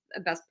think it's a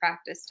best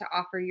practice to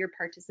offer your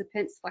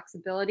participants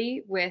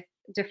flexibility with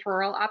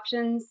deferral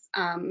options,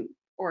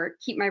 or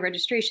keep my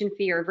registration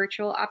fee or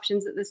virtual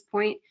options at this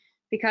point,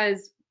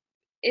 because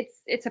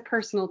it's a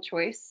personal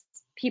choice.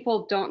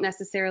 People don't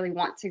necessarily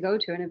want to go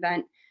to an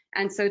event.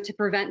 And so to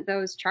prevent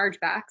those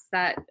chargebacks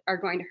that are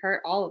going to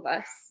hurt all of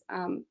us,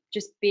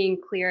 just being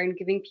clear and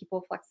giving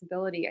people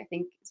flexibility, I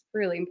think is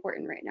really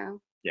important right now.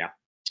 Yeah.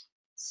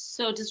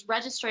 So does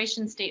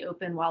registration stay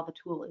open while the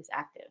tool is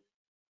active?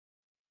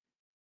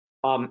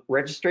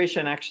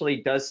 Registration actually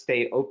does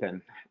stay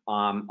open,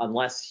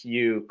 unless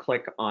you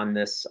click on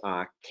this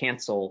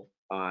cancel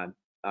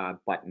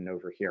button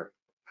over here.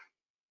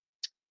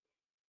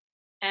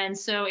 And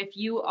so if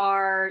you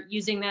are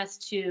using this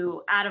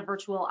to add a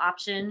virtual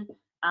option,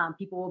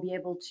 people will be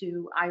able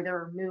to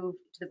either move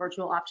to the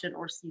virtual option,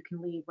 or you can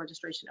leave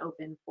registration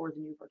open for the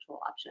new virtual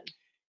option.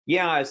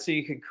 Yeah, so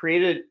you could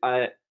create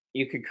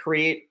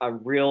a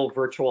real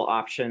virtual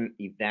option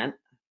event.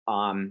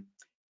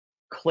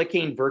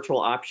 Clicking virtual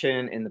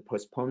option in the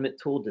postponement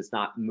tool does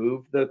not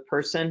move the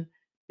person,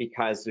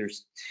 because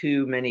there's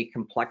too many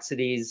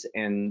complexities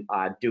in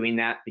doing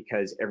that,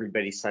 because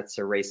everybody sets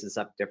their races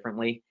up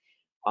differently.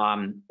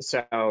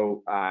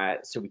 So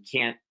we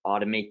can't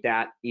automate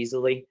that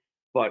easily.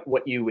 But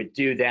what you would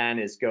do then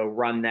is go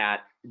run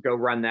that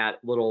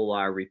little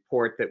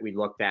report that we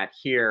looked at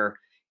here,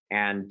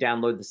 and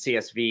download the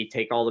CSV,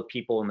 take all the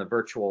people in the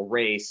virtual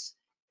race,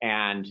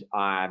 and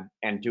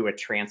do a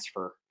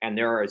transfer. And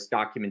there is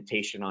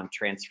documentation on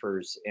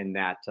transfers in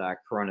that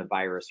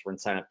coronavirus,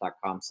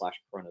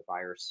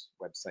 runsignup.com/coronavirus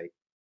website.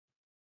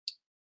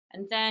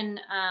 And then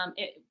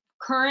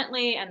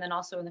currently, and then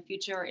also in the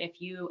future,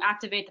 if you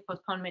activate the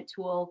postponement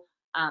tool,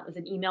 is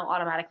an email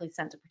automatically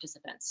sent to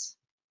participants?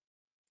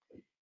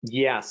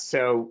 Yes.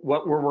 So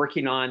what we're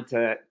working on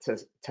to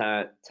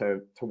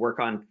work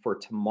on for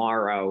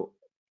tomorrow,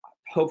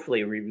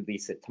 hopefully we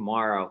release it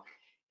tomorrow,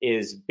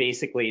 is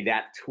basically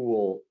that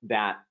tool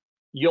that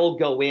you'll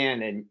go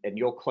in and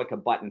you'll click a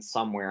button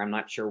somewhere. I'm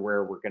not sure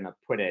where we're going to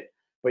put it,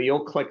 but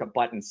you'll click a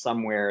button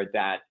somewhere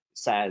that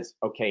says,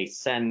 okay,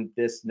 send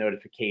this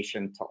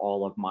notification to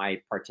all of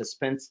my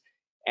participants.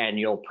 And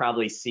you'll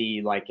probably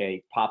see like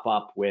a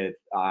pop-up with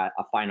a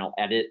final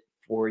edit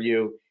for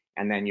you.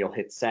 And then you'll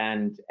hit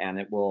send and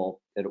it will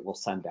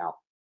send out.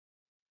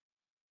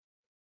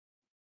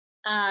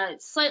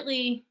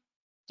 Slightly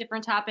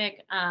different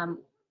topic.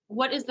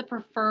 What is the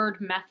preferred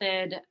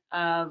method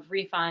of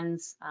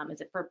refunds?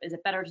 Is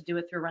it better to do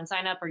it through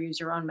RunSignup or use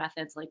your own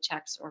methods like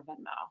checks or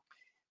Venmo?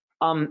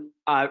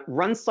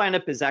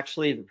 RunSignup is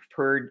actually the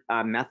preferred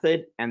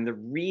method, and the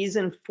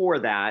reason for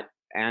that,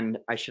 and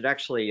I should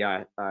actually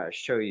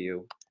show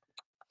you.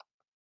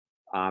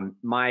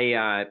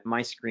 My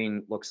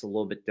screen looks a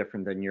little bit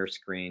different than your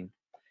screen.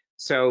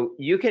 So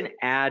you can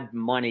add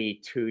money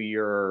to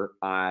your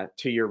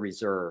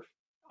reserve,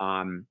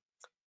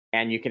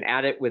 and you can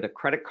add it with a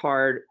credit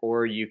card,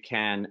 or you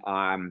can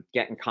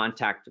get in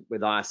contact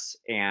with us,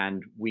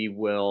 and we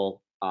will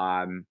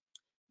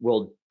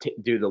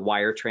do the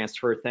wire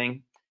transfer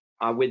thing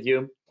with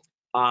you.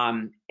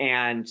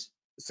 And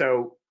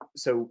so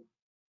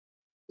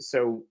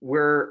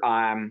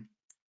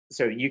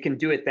you can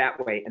do it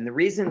that way. And the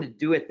reason to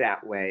do it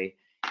that way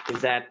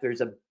is that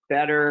there's a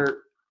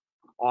better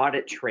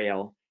audit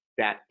trail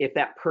that if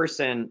that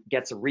person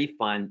gets a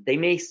refund, they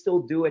may still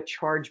do a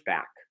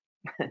chargeback.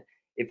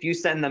 If you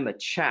send them a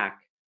check,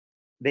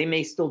 they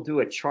may still do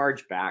a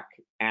chargeback,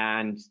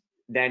 and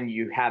then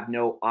you have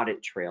no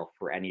audit trail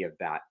for any of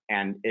that,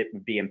 and it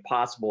would be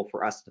impossible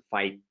for us to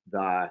fight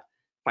the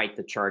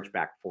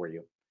chargeback for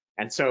you.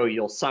 And so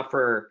you'll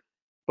suffer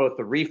both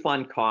the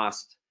refund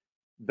cost,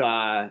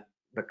 the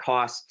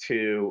cost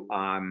to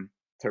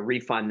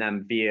refund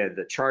them via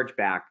the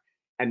chargeback,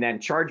 and then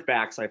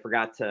chargebacks, I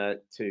forgot to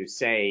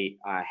say,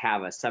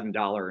 have a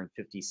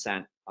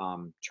 $7.50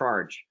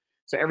 charge.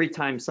 So every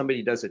time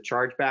somebody does a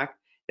chargeback,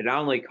 it not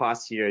only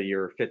costs you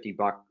your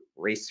 $50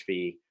 race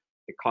fee,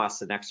 it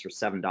costs an extra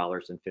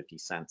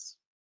 $7.50.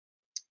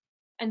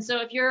 And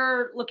so if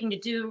you're looking to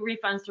do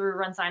refunds through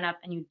RunSignup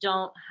and you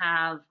don't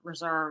have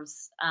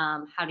reserves,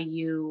 how do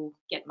you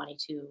get money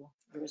to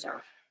the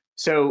reserve?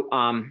 So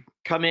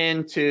come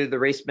into the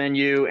race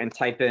menu and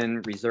type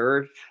in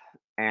reserve,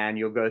 and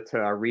you'll go to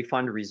our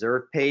refund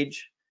reserve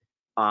page.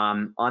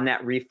 On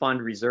that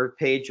refund reserve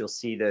page, you'll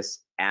see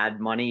this add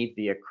money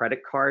via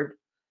credit card,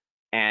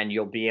 and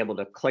you'll be able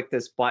to click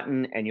this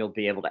button and you'll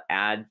be able to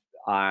add,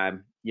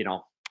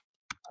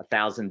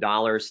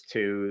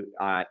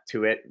 $1,000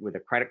 to it with a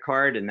credit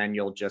card, and then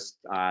you'll just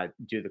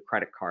do the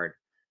credit card.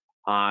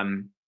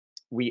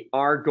 We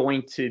are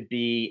going to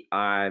be,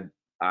 and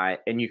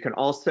you can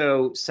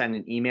also send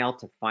an email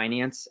to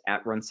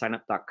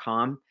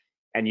finance@runsignup.com,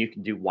 and you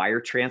can do wire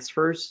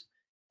transfers,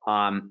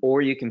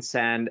 or you can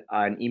send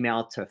an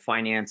email to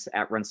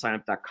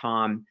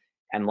finance@runsignup.com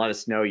and let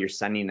us know you're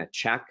sending a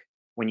check.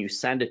 When you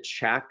send a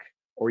check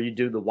or you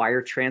do the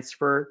wire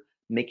transfer,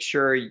 make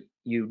sure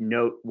you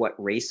note what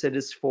race it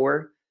is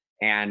for.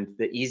 And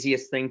the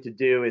easiest thing to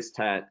do is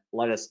to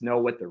let us know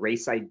what the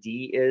race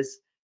ID is,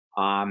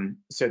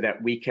 so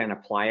that we can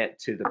apply it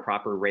to the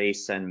proper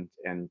race and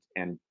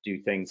do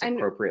things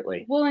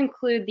appropriately. We'll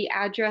include the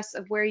address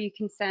of where you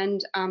can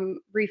send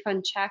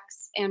refund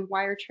checks and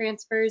wire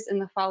transfers in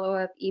the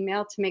follow-up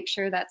email to make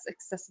sure that's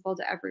accessible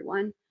to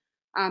everyone.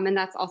 And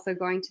that's also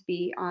going to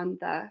be on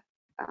the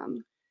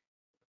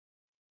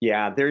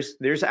Yeah,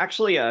 there's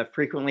actually a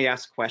frequently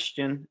asked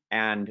question,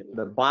 and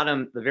the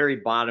very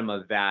bottom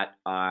of that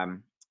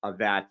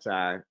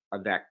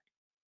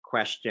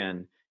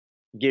question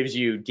gives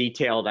you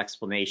detailed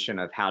explanation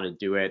of how to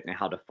do it and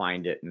how to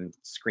find it and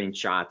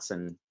screenshots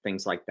and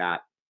things like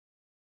that.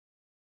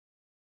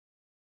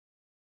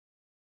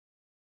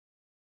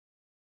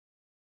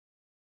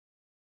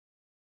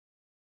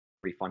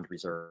 Refund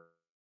reserve.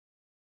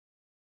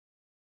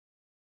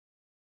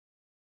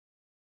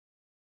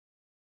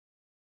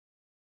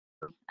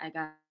 I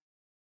got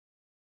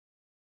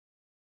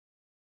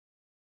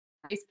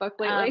Facebook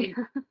lately.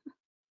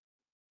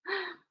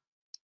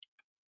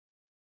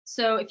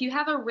 So if you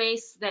have a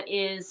race that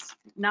is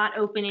not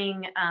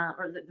opening,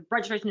 or the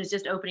registration is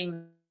just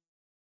opening,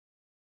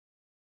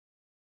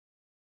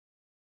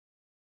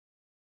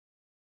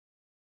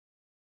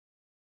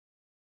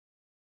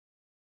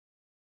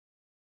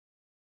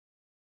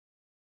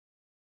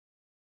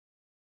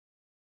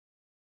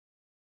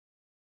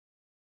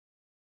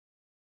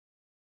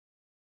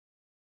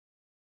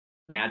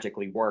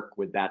 magically work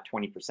with that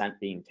 20%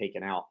 being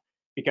taken out,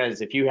 because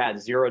if you had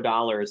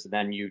 $0,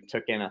 then you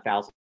took in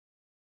 1,000.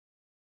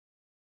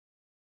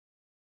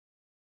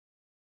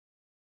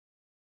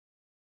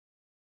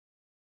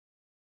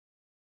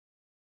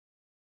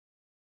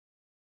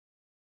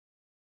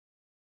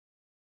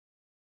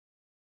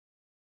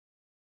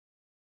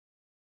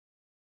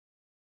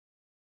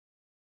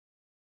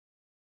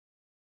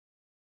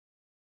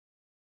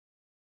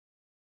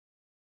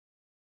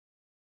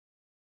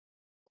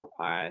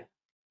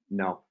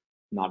 No,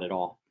 not at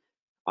all.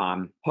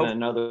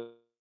 Another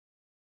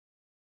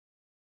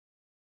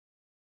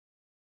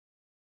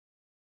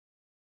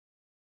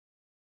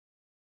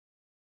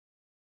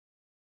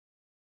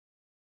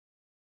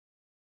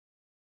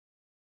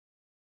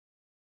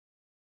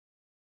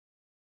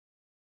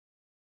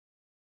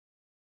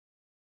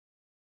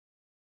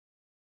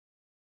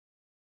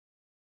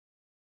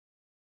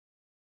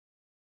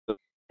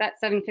that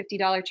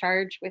 $750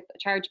 charge with a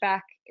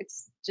chargeback,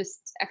 it's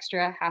just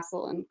extra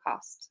hassle and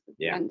cost at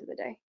the end of the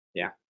day.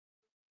 Yeah.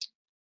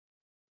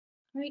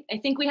 Right. I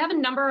think we have a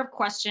number of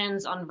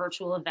questions on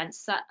virtual event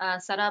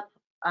setup.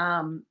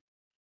 I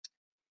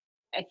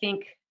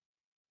think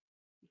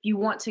if you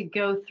want to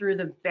go through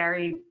the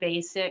very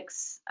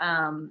basics,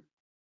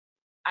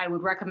 I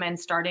would recommend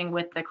starting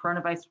with the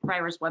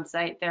coronavirus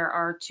website. There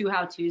are 2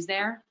 how-tos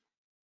there.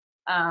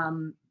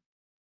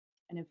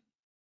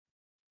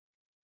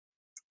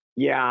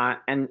 Yeah,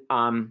 and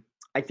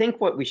I think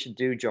what we should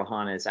do,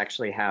 Johanna, is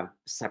actually have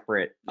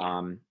separate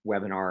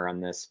webinar on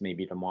this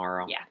maybe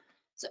tomorrow. Yeah.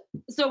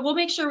 So we'll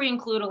make sure we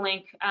include a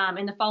link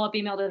in the follow-up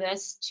email to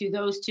this, to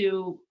those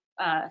 2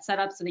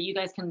 setups, so that you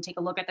guys can take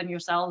a look at them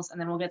yourselves, and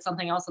then we'll get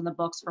something else on the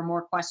books for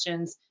more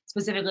questions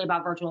specifically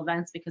about virtual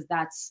events, because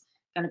that's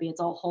going to be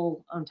its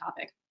whole own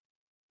topic.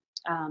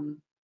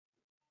 And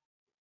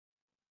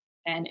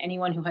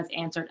anyone who has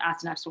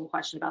asked an actual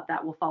question about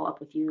that will follow up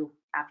with you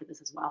after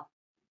this as well.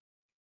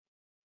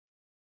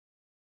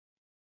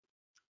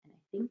 And I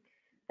think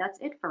that's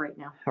it for right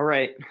now. All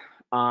right.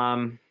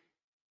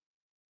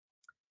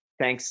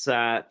 Thanks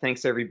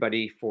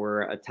everybody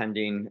for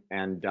attending,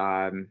 and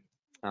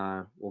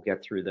we'll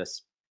get through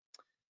this.